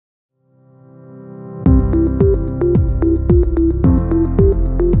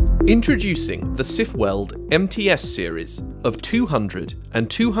Introducing the sifWELD MTS series of 200 and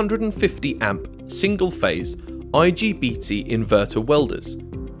 250 amp single-phase IGBT inverter welders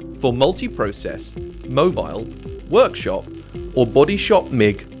for multi-process, mobile, workshop or body shop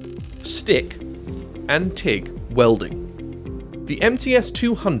MIG, stick and TIG welding. The MTS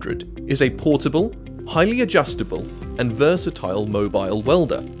 200 is a portable, highly adjustable and versatile mobile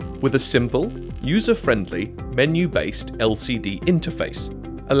welder with a simple, user-friendly, menu-based LCD interface,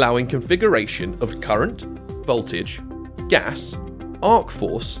 allowing configuration of current, voltage, gas, arc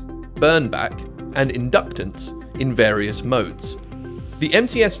force, burn back, and inductance in various modes. The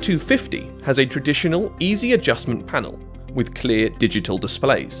MTS 250 has a traditional easy adjustment panel with clear digital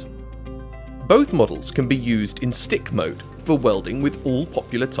displays. Both models can be used in stick mode for welding with all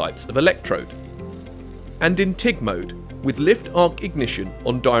popular types of electrode, and in TIG mode with lift arc ignition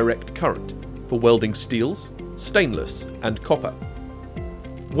on direct current for welding steels, stainless, and copper.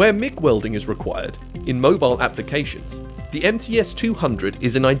 Where MIG welding is required, in mobile applications, the MTS 200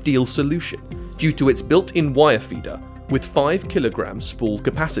 is an ideal solution due to its built-in wire feeder with 5 kg spool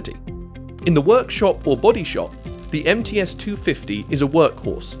capacity. In the workshop or body shop, the MTS 250 is a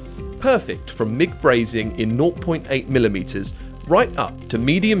workhorse, perfect from MIG brazing in 0.8mm right up to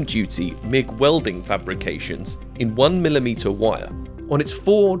medium-duty MIG welding fabrications in 1mm wire on its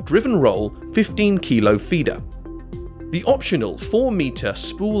 4 driven-roll 15 kg feeder. The optional 4-meter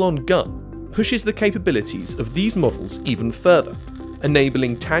spool-on gun pushes the capabilities of these models even further,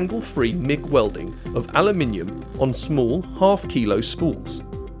 enabling Tangle-Free Mig Welding of aluminium on small half-kilo spools.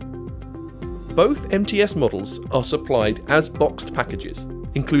 Both MTS models are supplied as boxed packages,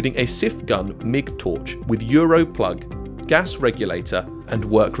 including a SIF gun MIG torch with Euro plug, gas regulator and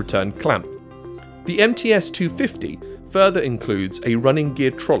work return clamp. The MTS 250 further includes a running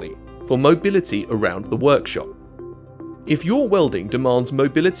gear trolley for mobility around the workshop. If your welding demands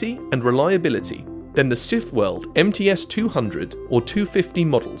mobility and reliability, then the sifWELD MTS 200 or 250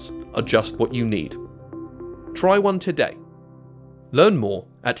 models are just what you need. Try one today. Learn more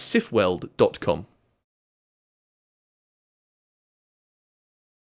at sifweld.com.